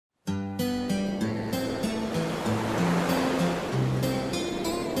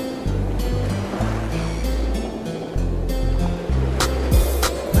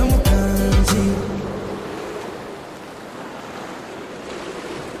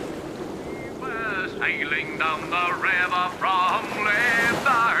sailing down the river from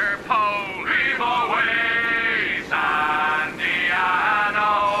Liverpool. Heave away, Sandiano.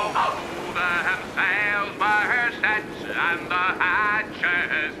 Oh, the sails were set and the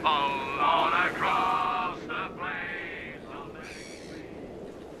hatches full all across the plains of the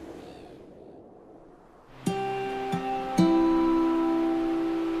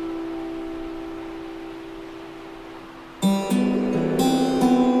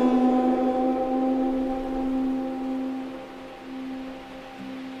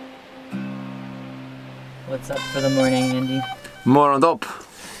What's up for the morning, Andy? Morning up.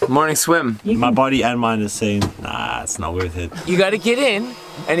 Morning swim. My body and mind is saying, nah, it's not worth it. You gotta get in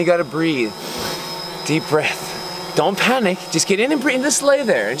and you gotta breathe. Deep breath. Don't panic. Just get in and breathe. Just lay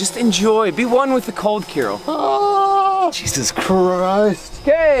there and just enjoy. Be one with the cold, Kirill. Oh, Jesus Christ.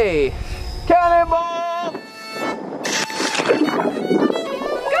 Okay. Cannonball!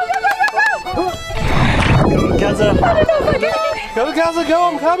 Go, Kaza. Go, Kaza, go,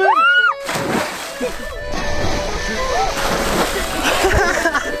 I'm coming.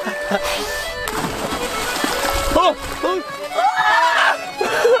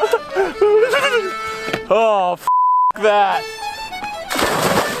 Oh, f that.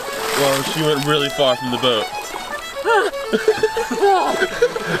 Well, she went really far from the boat.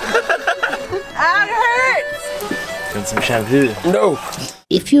 That hurts! And some shampoo. No.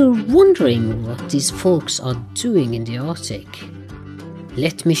 If you're wondering what these folks are doing in the Arctic,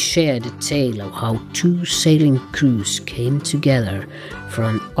 let me share the tale of how two sailing crews came together for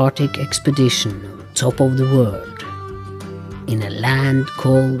an Arctic expedition on top of the world, in a land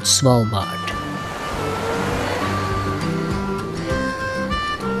called Svalbard.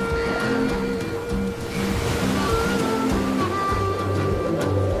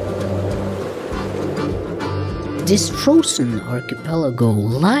 This frozen archipelago,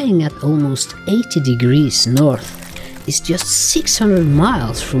 lying at almost 80 degrees north, is just 600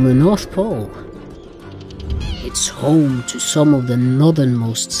 miles from the North Pole. It's home to some of the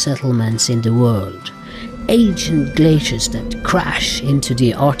northernmost settlements in the world, ancient glaciers that crash into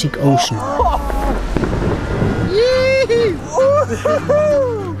the Arctic Ocean.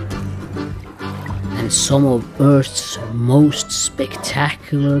 And some of Earth's most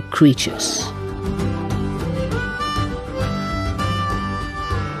spectacular creatures.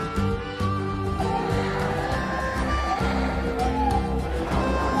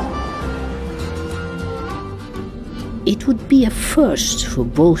 It would be a first for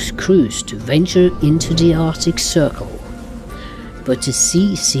both crews to venture into the Arctic Circle, but the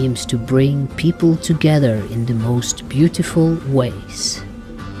sea seems to bring people together in the most beautiful ways.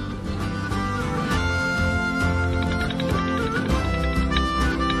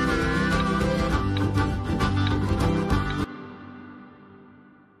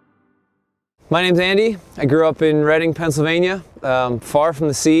 My name's Andy. I grew up in Reading, Pennsylvania, far from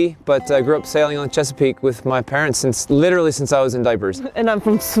the sea, but I grew up sailing on the Chesapeake with my parents literally since I was in diapers. And I'm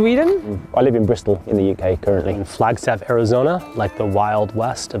from Sweden. I live in Bristol in the UK currently. In Flagstaff, Arizona, like the Wild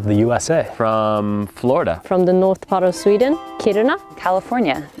West of the USA. From Florida. From the north part of Sweden, Kiruna.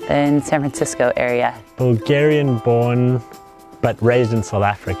 California, in San Francisco area. Bulgarian born, but raised in South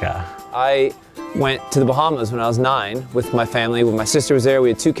Africa. I went to the Bahamas when I was 9 with my family. When my sister was there, we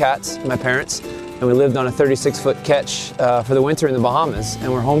had 2 cats, my parents, and we lived on a 36-foot ketch for the winter in the Bahamas,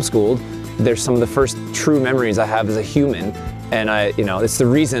 and we're homeschooled. They're some of the first true memories I have as a human, and it's the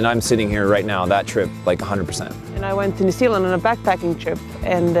reason I'm sitting here right now, that trip, like 100%. And I went to New Zealand on a backpacking trip,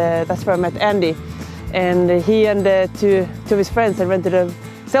 and that's where I met Andy. And he and two of his friends had rented a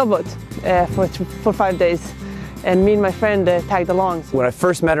sailboat for 5 days. And me and my friend tagged along. When I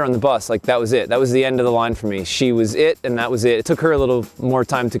first met her on the bus, like that was it. That was the end of the line for me. She was it, and that was it. It took her a little more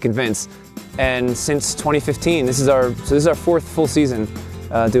time to convince. And since 2015, this is our 4th full season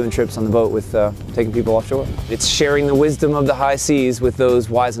doing trips on the boat with taking people offshore. It's sharing the wisdom of the high seas with those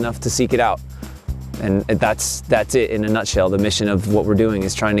wise enough to seek it out. And that's it in a nutshell. The mission of what we're doing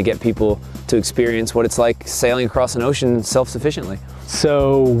is trying to get people to experience what it's like sailing across an ocean self-sufficiently.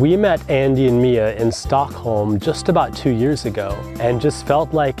 So we met Andy and Mia in Stockholm just about 2 years ago and just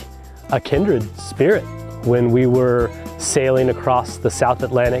felt like a kindred spirit when we were sailing across the South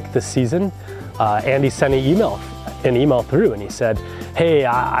Atlantic this season. Andy sent an email through, and he said, hey,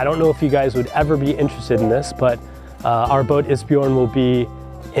 I don't know if you guys would ever be interested in this, but our boat Isbjorn will be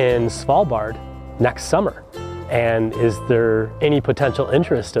in Svalbard next summer. And is there any potential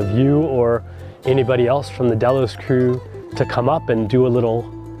interest of you or anybody else from the Delos crew to come up and do a little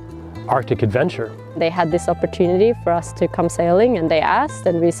Arctic adventure? They had this opportunity for us to come sailing, and they asked,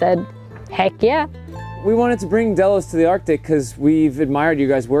 and we said, heck yeah. we wanted to bring Delos to the Arctic because we've admired you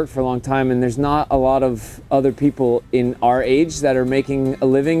guys' work for a long time, and there's not a lot of other people in our age that are making a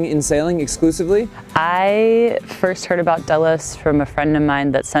living in sailing exclusively. I first heard about Delos from a friend of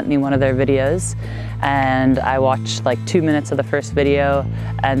mine that sent me one of their videos, and I watched like 2 minutes of the first video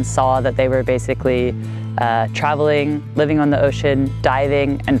and saw that they were basically traveling, living on the ocean,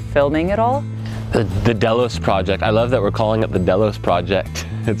 diving, and filming it all. The Delos Project, I love that we're calling it the Delos Project.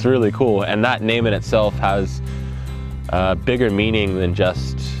 It's really cool, and that name in itself has bigger meaning than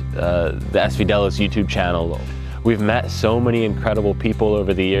just the SV Delos YouTube channel. We've met so many incredible people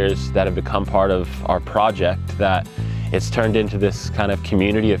over the years that have become part of our project that it's turned into this kind of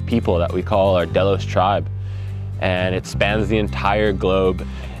community of people that we call our Delos tribe, and it spans the entire globe.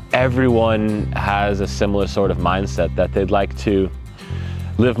 Everyone has a similar sort of mindset that they'd like to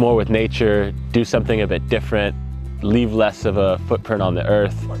live more with nature, do something a bit different, leave less of a footprint on the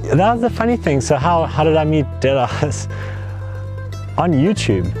earth. That was the funny thing. So how did I meet Delos? On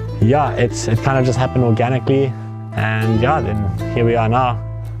YouTube. Yeah, it kind of just happened organically, and yeah, then here we are now,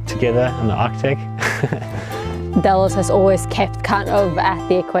 together in the Arctic. Delos has always kept kind of at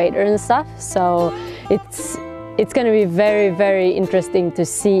the equator and stuff, so it's going to be very, very interesting to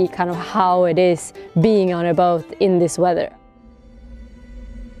see kind of how it is being on a boat in this weather.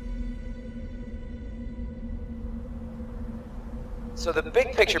 So the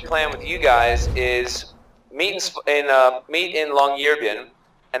big picture plan with you guys is meet in Longyearbyen,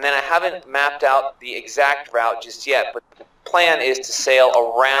 and then I haven't mapped out the exact route just yet, but the plan is to sail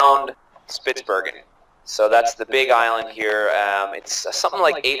around Spitsbergen. So that's the big island here. It's something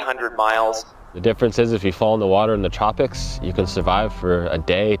like 800 miles. The difference is if you fall in the water in the tropics, you can survive for a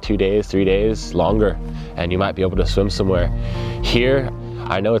day, 2 days, 3 days, longer, and you might be able to swim somewhere. Here,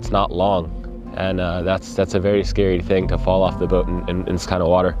 I know it's not long. And that's a very scary thing, to fall off the boat in this kind of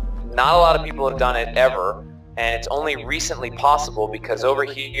water. Not a lot of people have done it ever, and it's only recently possible because over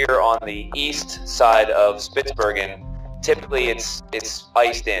here on the east side of Spitsbergen, typically it's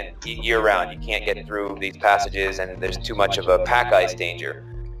iced in year-round. You can't get through these passages, and there's too much of a pack ice danger.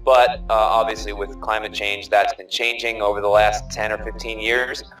 But obviously with climate change, that's been changing over the last 10 or 15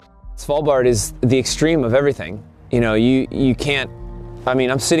 years. Svalbard is the extreme of everything. You know, you can't, I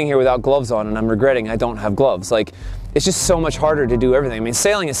mean, I'm sitting here without gloves on and I'm regretting I don't have gloves. Like, it's just so much harder to do everything. I mean,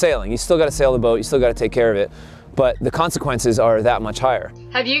 sailing is sailing. You still got to sail the boat, you still got to take care of it, but the consequences are that much higher.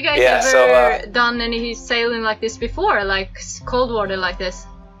 Have you guys ever done any sailing like this before, like cold water like this?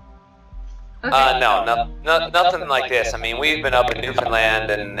 Okay. No, nothing like this. I mean, we've been up in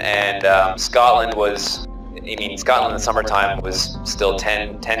Newfoundland and Scotland was, Scotland in the summertime was still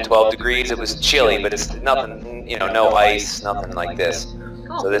 10, 12 degrees. It was chilly, but it's nothing, no ice, nothing like this.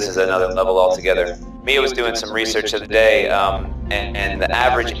 Cool. So this is another level altogether. Mia was doing some research the other day, and the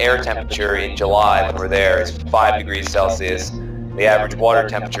average air temperature in July when we're there is 5 degrees Celsius. The average water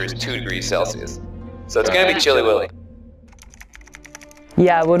temperature is 2 degrees Celsius. So it's going to be chilly willy.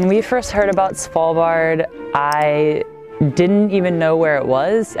 Yeah, when we first heard about Svalbard, I didn't even know where it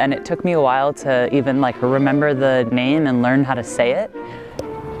was, and it took me a while to even remember the name and learn how to say it.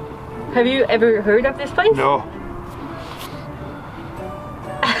 Have you ever heard of this place? No.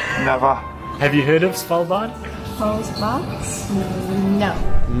 Never. Have you heard of Svalbard? Svalbard? No.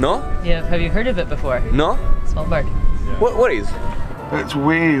 No? Yeah, have you heard of it before? No? Svalbard. Yeah. What is? It's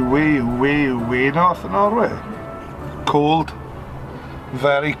way north of Norway. Cold.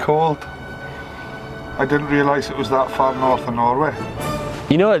 Very cold. I didn't realise it was that far north of Norway.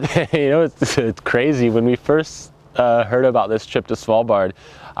 You know what? It's crazy. When we first heard about this trip to Svalbard,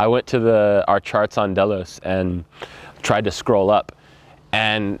 I went to our charts on Delos and tried to scroll up,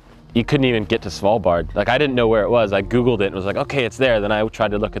 and you couldn't even get to Svalbard. Like, I didn't know where it was. I Googled it and was like, okay, it's there. Then I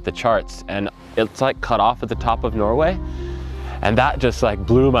tried to look at the charts, and it's cut off at the top of Norway. And that just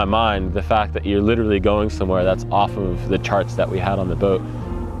blew my mind, the fact that you're literally going somewhere that's off of the charts that we had on the boat.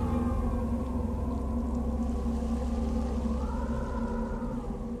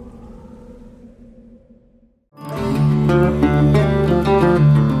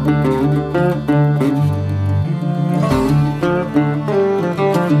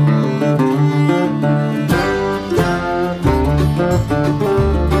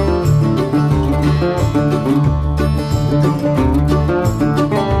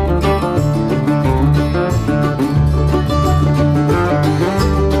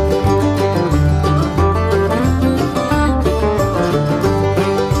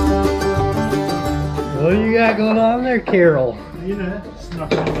 What do you got going on there, Carol? You know,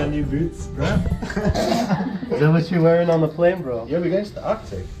 snuck on my new boots, bro. Is that what you're wearing on the plane, bro? Yeah, we going to the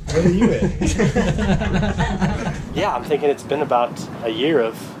Arctic. What are you in? Yeah, I'm thinking it's been about a year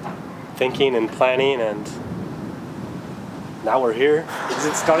of thinking and planning, and now we're here. Is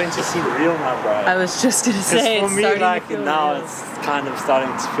it starting to seem real now, Brian? I was just gonna say, for it's me, starting like to feel now, real. it's kind of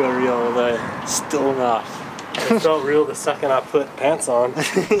starting to feel real, although still not. It felt real the second I put pants on.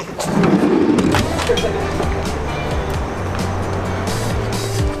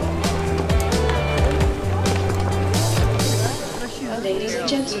 Ladies and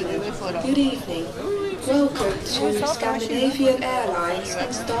gentlemen, good evening. Welcome to Scandinavian Airlines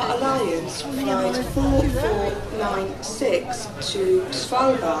and Star Alliance Flight 4496 to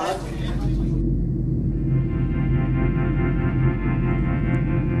Svalbard.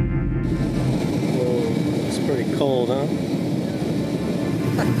 It's pretty cold, huh?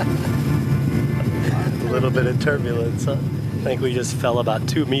 A little bit of turbulence, huh? I think we just fell about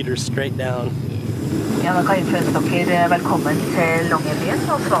 2 meters straight down. Ja, da kan jeg ønske dere velkommen til Longyearbyen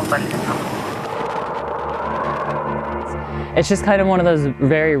og Svalbard. It's just kind of one of those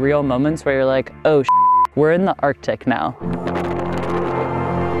very real moments where you're like, oh, we're in the Arctic now.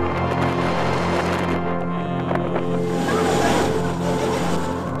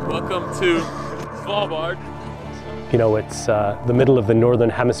 Welcome to Svalbard. You know, it's the middle of the northern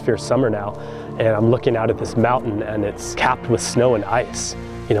hemisphere summer now, and I'm looking out at this mountain and it's capped with snow and ice.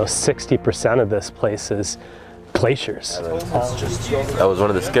 You know, 60% of this place is glaciers. That was one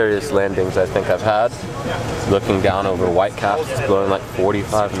of the scariest landings I think I've had. Looking down over Whitecaps, it's blowing like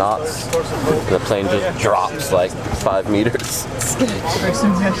 45 knots. The plane just drops like 5 meters. First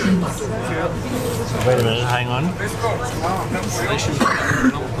impressions. Wait a minute, hang on.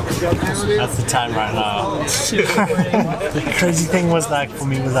 That's the time right now. The crazy thing was like, for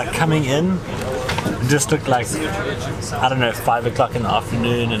me, was like coming in, it just looked like, I don't know, 5 o'clock in the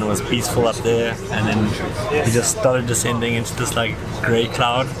afternoon, and it was peaceful up there, and then you just started descending into this like grey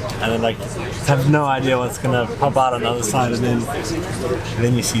cloud, and then like have no idea what's gonna pop out on the other side, and then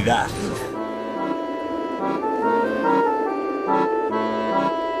you see that.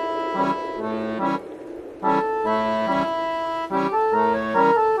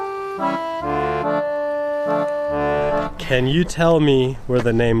 Can you tell me where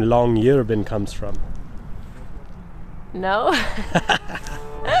the name Longyearbyen comes from? No.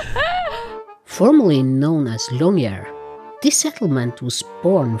 Formerly known as Longyear, this settlement was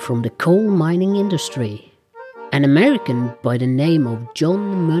born from the coal mining industry. An American by the name of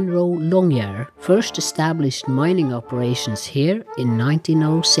John Munro Longyear first established mining operations here in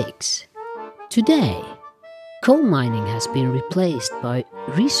 1906. Today, coal mining has been replaced by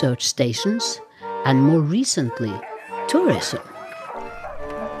research stations and more recently, tourism.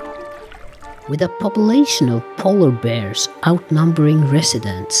 With a population of polar bears outnumbering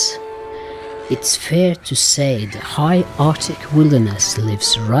residents, it's fair to say the high Arctic wilderness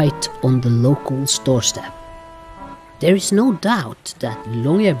lives right on the locals' doorstep. There is no doubt that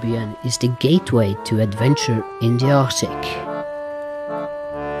Longyearbyen is the gateway to adventure in the Arctic.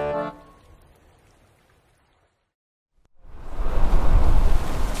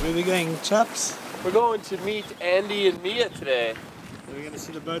 Where are we going, chaps? We're going to meet Andy and Mia today. Are we going to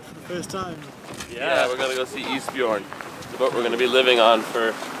see the boat for the first time? Yeah, we're going to go see Isbjorn, the boat we're going to be living on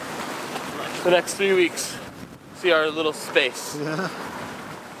for the next 3 weeks. See our little space. Yeah.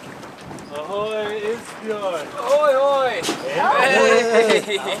 Ahoy, Isbjorn! Ahoy, ahoy! Hey!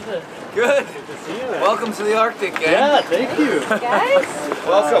 Good. Good to see you. Welcome to the Arctic, gang. Yeah, thank you. Guys.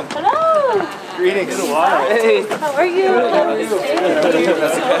 Welcome. Hello. Greetings. Hey. How are you?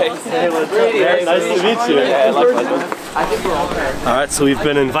 Nice to meet you. Yeah, likewise. All right, so we've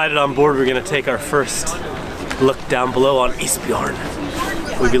been invited on board. We're gonna take our first look down below on Isbjorn.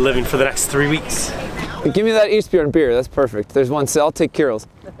 We'll be living for the next 3 weeks. Give me that Isbjorn beer, that's perfect. There's one, so I'll take Kirill's.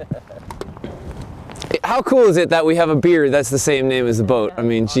 How cool is it that we have a beer that's the same name as the boat? I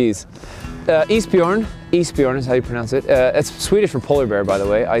mean, geez. Isbjorn is how you pronounce it. It's Swedish for polar bear, by the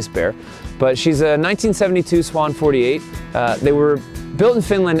way, ice bear. But she's a 1972 Swan 48. They were built in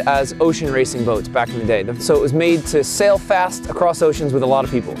Finland as ocean racing boats back in the day. So it was made to sail fast across oceans with a lot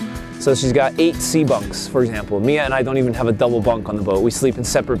of people. So she's got 8 sea bunks, for example. Mia and I don't even have a double bunk on the boat. We sleep in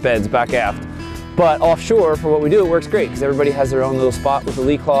separate beds back aft. But offshore, for what we do, it works great because everybody has their own little spot with a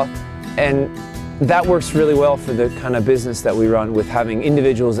lee cloth. And that works really well for the kind of business that we run with having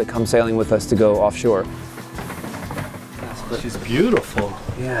individuals that come sailing with us to go offshore. She's beautiful.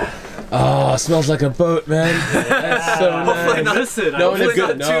 Yeah. Oh, it smells like a boat, man. That's so nice. Hopefully not, hopefully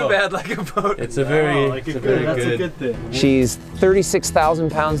not too bad like a boat. It's a very, that's a good thing. She's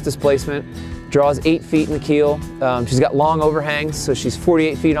 36,000 pounds displacement, draws 8 feet in the keel. She's got long overhangs, so she's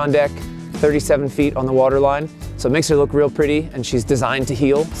 48 feet on deck, 37 feet on the waterline. So it makes her look real pretty, and she's designed to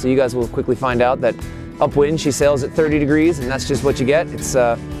heel. So you guys will quickly find out that upwind, she sails at 30 degrees, and that's just what you get. It's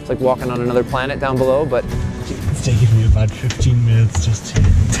like walking on another planet down below, but... It's taking me about 15 minutes just to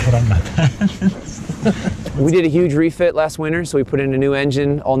put on my pants. We did a huge refit last winter, so we put in a new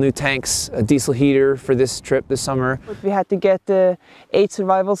engine, all new tanks, a diesel heater for this trip this summer. We had to get 8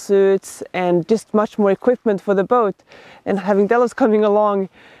 survival suits and just much more equipment for the boat. And having Delos coming along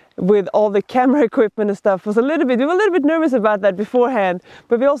with all the camera equipment and stuff was we were a little bit nervous about that beforehand,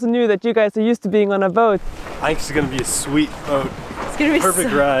 but we also knew that you guys are used to being on a boat. I think it's gonna be a sweet boat. It's gonna be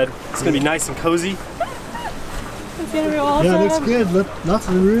perfect ride. It's gonna be nice and cozy. It's gonna be awesome. Yeah, it looks good. Lots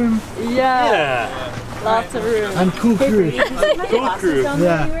of room. Yeah. Lots of room. And cool crew. Cool crew.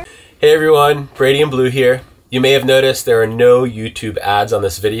 Yeah. Hey everyone, Brady and Blue here. You may have noticed there are no YouTube ads on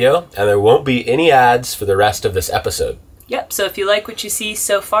this video, and there won't be any ads for the rest of this episode. Yep, so if you like what you see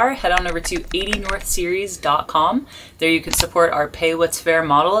so far, head on over to 80northseries.com. There you can support our Pay What's Fair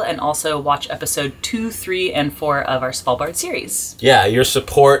model and also watch episode 2, 3, and 4 of our Svalbard series. Yeah, your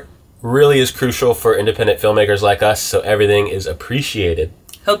support really is crucial for independent filmmakers like us, so everything is appreciated.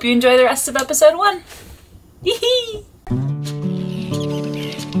 Hope you enjoy the rest of episode 1. Yee-hee!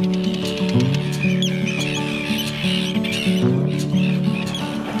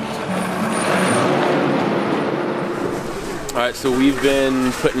 Alright, so we've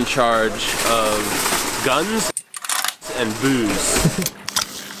been put in charge of guns and booze.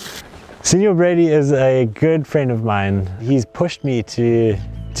 Senior Brady is a good friend of mine. He's pushed me to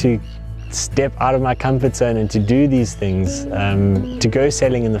step out of my comfort zone and to do these things, to go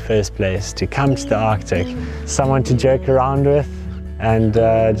sailing in the first place, to come to the Arctic, someone to joke around with and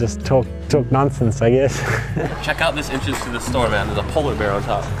just talk nonsense, I guess. Check out this entrance to the store, man. There's a polar bear on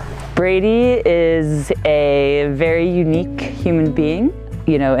top. Brady is a very unique human being.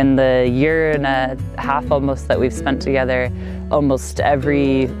 You know, in the year and a half almost that we've spent together, almost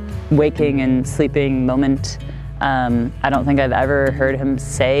every waking and sleeping moment, I don't think I've ever heard him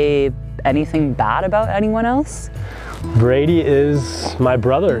say anything bad about anyone else. Brady is my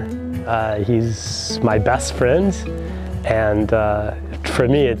brother. He's my best friend, and for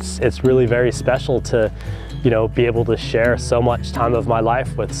me it's really very special to be able to share so much time of my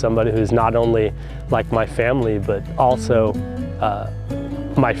life with somebody who's not only like my family, but also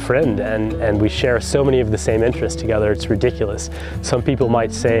my friend, and we share so many of the same interests together. It's ridiculous. Some people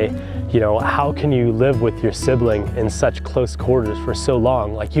might say, how can you live with your sibling in such close quarters for so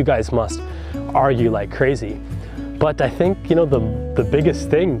long? Like, you guys must argue like crazy. But I think, the biggest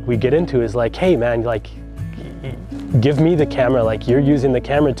thing we get into is like, hey man, like, give me the camera, like you're using the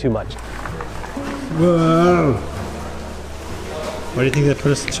camera too much. Whoa! Why do you think they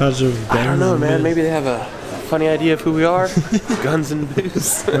put us in charge of guns? I don't know, man. Maybe they have a funny idea of who we are. Guns and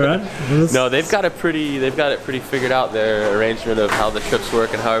booze. Right? No, they've got it pretty figured out, their arrangement of how the trips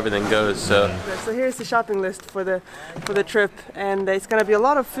work and how everything goes. So here's the shopping list for the trip, and it's gonna be a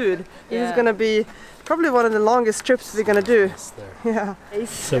lot of food. This is gonna be probably one of the longest trips we're gonna do. Yeah.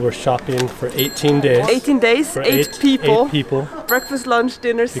 So we're shopping for 18 days. 18 days, for 8 people. 8 people. Breakfast, lunch,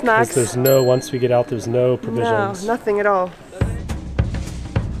 dinner, because snacks. once we get out, there's no provisions. No, nothing at all.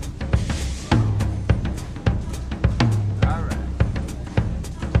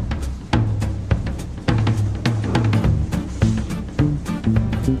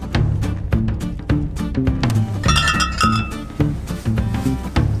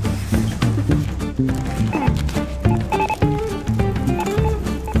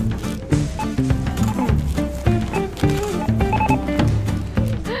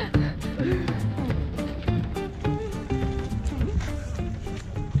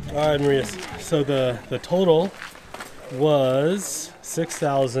 All right, Maria, so the total was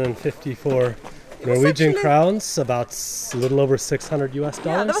 6,054 Norwegian crowns, about a little over $600 US.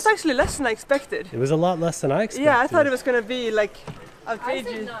 Yeah, that was actually less than I expected. It was a lot less than I expected. Yeah, I thought it was going to be like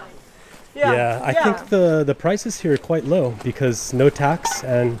outrageous. Yeah, I think the prices here are quite low because no tax,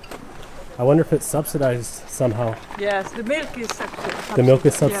 and I wonder if it's subsidized somehow. Yes, the milk is subsidized. The milk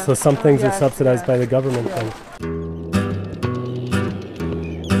is subsidized, so some things are subsidized by the government. Yeah.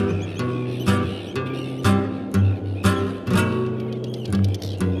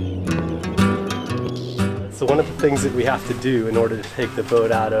 So one of the things that we have to do in order to take the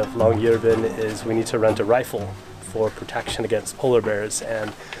boat out of Longyearbyen is we need to rent a rifle for protection against polar bears,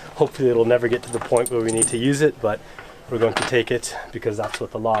 and hopefully it'll never get to the point where we need to use it, but we're going to take it because that's what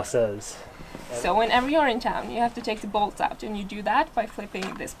the law says. So whenever you're in town, you have to take the bolts out, and you do that by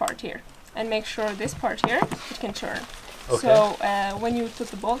flipping this part here and make sure this part here it can turn. Okay. So when you put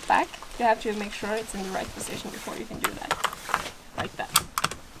the bolt back, you have to make sure it's in the right position before you can do that, like that.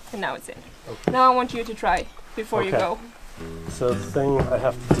 And now it's in. Okay. Now I want you to try before you go. So the thing I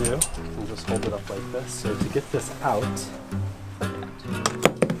have to do, and just hold it up like this. So to get this out,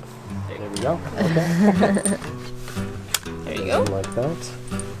 there we go. Okay. There you go. Like that.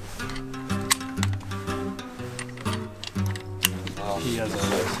 He has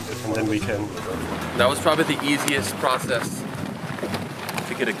a, and then we can. That was probably the easiest process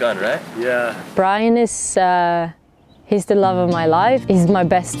to get a gun, right? Yeah. Brian is, he's the love of my life. He's my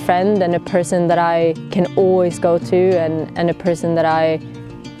best friend and a person that I can always go to and a person that I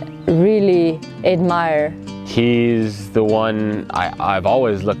really admire. He's the one I've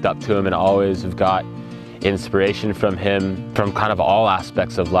always looked up to him and always have got inspiration from him from kind of all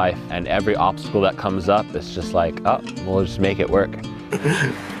aspects of life, and every obstacle that comes up, it's just like, oh, we'll just make it work.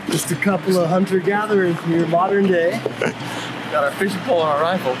 Just a couple of hunter-gatherers here, modern day. Got our fishing pole and our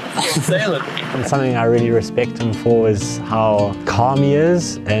rifle. Sailing. And something I really respect him for is how calm he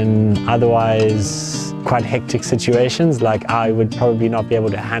is in otherwise quite hectic situations. Like, I would probably not be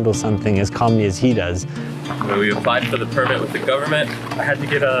able to handle something as calmly as he does. When we applied for the permit with the government, I had to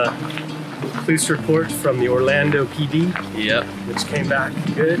get a police report from the Orlando PD. Yep. Which came back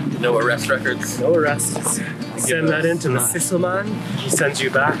good. No arrest records. No arrests. Send that in to the Sisselman. He sends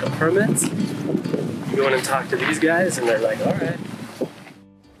you back a permit. You go in and talk to these guys, and they're like, all right.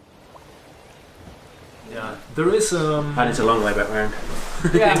 Yeah, there is And it's a long way back round.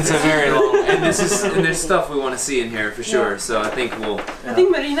 Yeah, it's a very long, and there's stuff we want to see in here for sure. So I think we'll. I think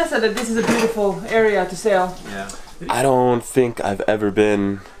Marina said that this is a beautiful area to sail. Yeah. I don't think I've ever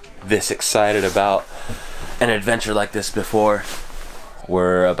been this excited about an adventure like this before.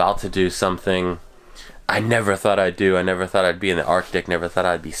 We're about to do something I never thought I'd do. I never thought I'd be in the Arctic, never thought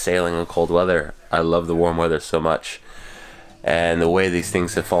I'd be sailing in cold weather. I love the warm weather so much. And the way these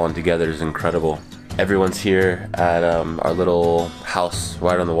things have fallen together is incredible. Everyone's here at our little house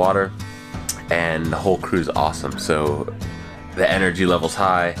right on the water, and the whole crew's awesome. So the energy level's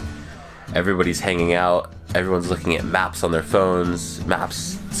high, everybody's hanging out, everyone's looking at maps on their phones,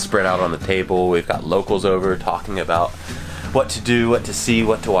 maps spread out on the table. We've got locals over talking about what to do, what to see,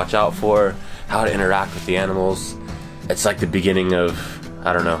 what to watch out for, how to interact with the animals. It's like the beginning of,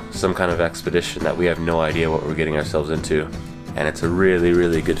 I don't know, some kind of expedition that we have no idea what we're getting ourselves into. And it's a really,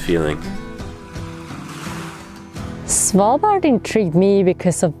 really good feeling. Svalbard intrigued me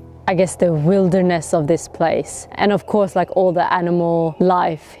because of, I guess, the wilderness of this place. And of course, like all the animal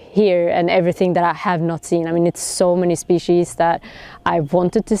life here and everything that I have not seen. I mean, it's so many species that I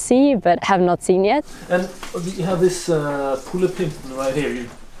wanted to see but have not seen yet. And you have this pulepimp right here.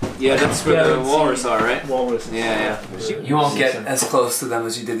 Yeah, that's where the walrus are, right? Walrus. Yeah. You won't get as close to them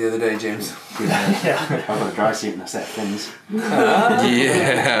as you did the other day, James. Yeah. I've got a dry suit and a set of fins.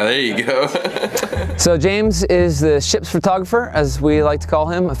 Yeah, there you go. So James is the ship's photographer, as we like to call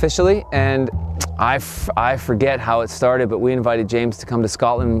him officially, and I forget how it started, but we invited James to come to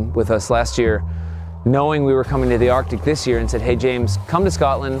Scotland with us last year, knowing we were coming to the Arctic this year, and said, hey James, come to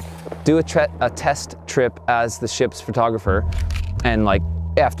Scotland, do a test trip as the ship's photographer. And like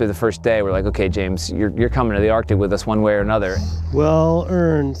after the first day, we're like, okay James, you're coming to the Arctic with us one way or another. Well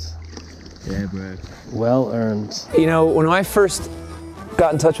earned. Yeah, bro. Well earned. You know, when I first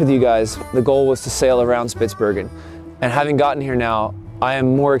got in touch with you guys, the goal was to sail around Spitsbergen. And having gotten here now, I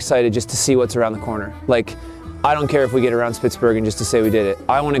am more excited just to see what's around the corner. Like, I don't care if we get around Spitsbergen just to say we did it.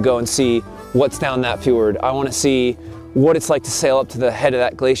 I want to go and see what's down that fjord. I want to see what it's like to sail up to the head of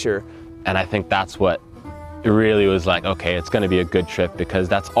that glacier. And I think that's what it really was like, okay, it's going to be a good trip, because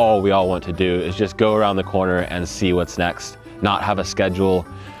that's all we all want to do is just go around the corner and see what's next. Not have a schedule,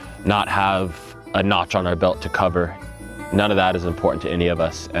 not have a notch on our belt to cover. None of that is important to any of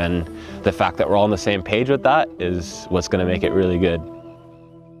us. And the fact that we're all on the same page with that is what's going to make it really good.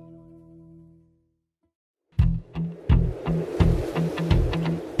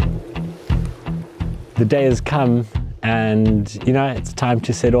 The day has come, and you know, it's time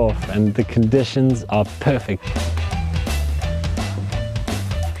to set off, and the conditions are perfect.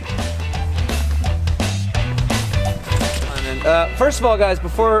 First of all, guys,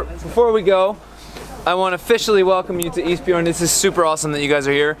 before we go, I want to officially welcome you to Isbjorn. This is super awesome that you guys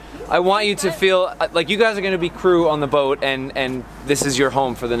are here. I want you to feel like you guys are going to be crew on the boat, and this is your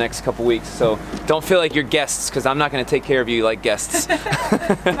home for the next couple weeks. So don't feel like you're guests, because I'm not going to take care of you like guests.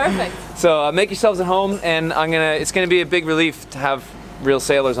 Perfect. So make yourselves at home, and it's going to be a big relief to have real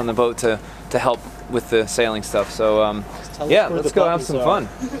sailors on the boat to help with the sailing stuff. So yeah, let's go have some fun.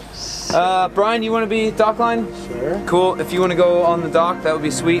 Brian, you want to be dock line? Sure. Cool. If you want to go on the dock, that would be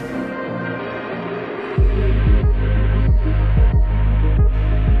sweet.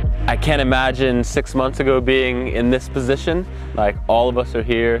 I can't imagine 6 months ago being in this position. Like, all of us are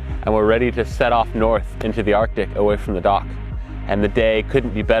here and we're ready to set off north into the Arctic away from the dock. And the day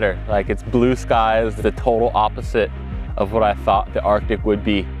couldn't be better. Like, it's blue skies, the total opposite of what I thought the Arctic would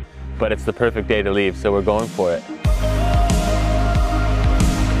be. But it's the perfect day to leave, so we're going for it.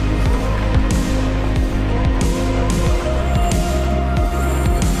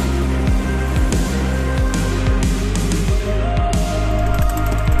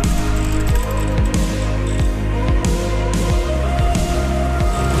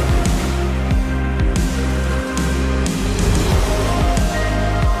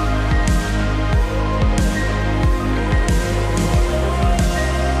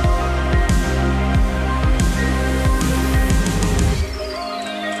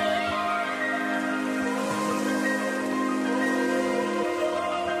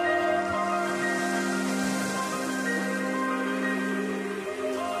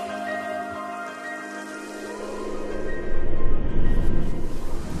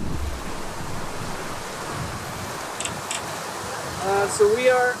 So we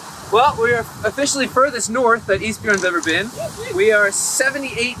are officially furthest north that Isbjorn's ever been. We are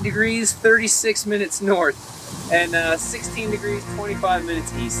 78 degrees 36 minutes north and 16 degrees 25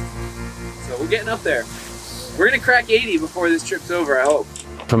 minutes east. So we're getting up there. We're gonna crack 80 before this trip's over, I hope.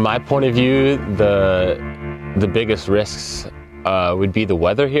 From my point of view, the biggest risks would be the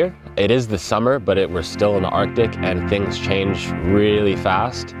weather here. It is the summer, but we're still in the Arctic and things change really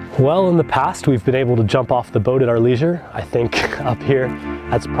fast. Well, in the past, we've been able to jump off the boat at our leisure. I think up here,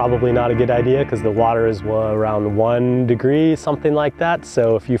 that's probably not a good idea because the water is around 1 degree, something like that.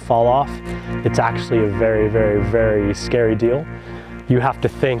 So if you fall off, it's actually a very, very, very scary deal. You have to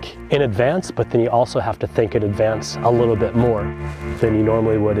think in advance, but then you also have to think in advance a little bit more than you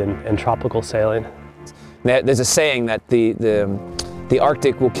normally would in tropical sailing. There's a saying that the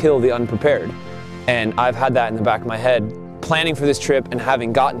Arctic will kill the unprepared. And I've had that in the back of my head, planning for this trip and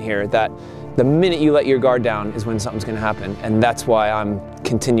having gotten here, that the minute you let your guard down is when something's gonna happen. And that's why I'm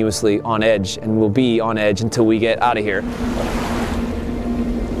continuously on edge and will be on edge until we get out of here.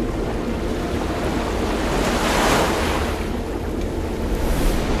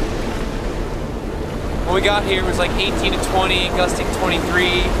 When we got here, it was like 18 to 20, gusting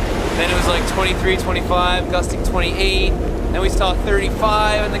 23. Then it was like 23, 25, gusting 28. Then we saw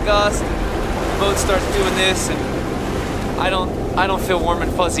 35 in the gust. The boat starts doing this, and I don't feel warm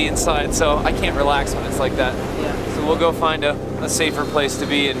and fuzzy inside, so I can't relax when it's like that. Yeah. So we'll go find a safer place to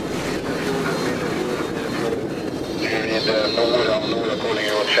be.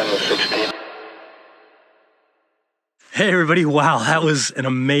 Hey everybody, wow, that was an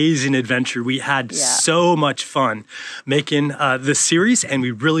amazing adventure. We had so much fun making this series, and we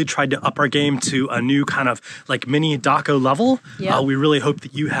really tried to up our game to a new kind of like mini doco level. Yeah. We really hope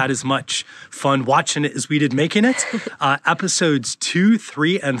that you had as much fun watching it as we did making it. Episodes 2,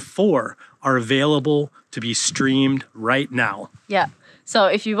 3, and 4 are available to be streamed right now. Yeah. So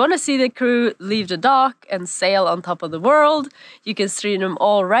if you want to see the crew leave the dock and sail on top of the world, you can stream them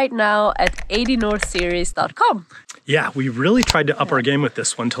all right now at 80northseries.com. Yeah, we really tried to up our game with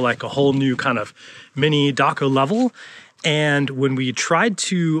this one to like a whole new kind of mini doco level. And when we tried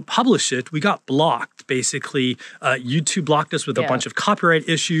to publish it, we got blocked. Basically, YouTube blocked us with a bunch of copyright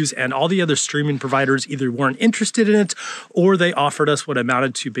issues, and all the other streaming providers either weren't interested in it or they offered us what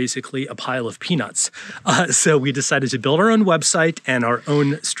amounted to basically a pile of peanuts. So we decided to build our own website and our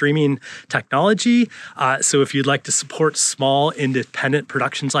own streaming technology. So if you'd like to support small independent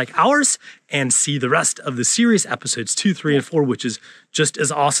productions like ours and see the rest of the series, episodes 2, 3, and 4, which is just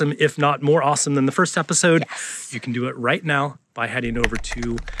as awesome, if not more awesome than the first episode, you can do it right now by heading over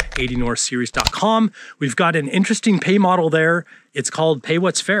to 80northseries.com. We've got an interesting pay model there. It's called Pay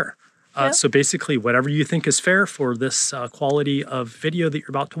What's Fair. So basically, whatever you think is fair for this quality of video that you're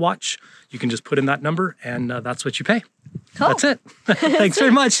about to watch, you can just put in that number, and that's what you pay. Cool. That's it. Thanks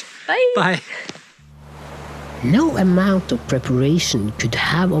very much. Bye. Bye. No amount of preparation could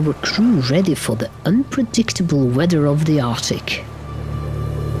have our crew ready for the unpredictable weather of the Arctic.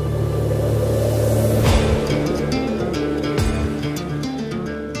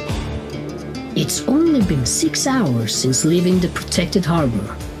 It's only been 6 hours since leaving the protected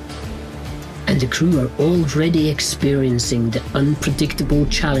harbor, and the crew are already experiencing the unpredictable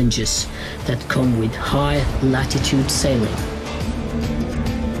challenges that come with high-latitude sailing.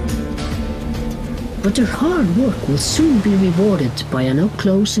 But their hard work will soon be rewarded by an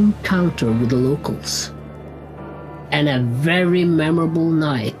up-close encounter with the locals, and a very memorable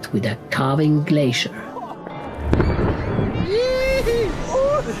night with a calving glacier.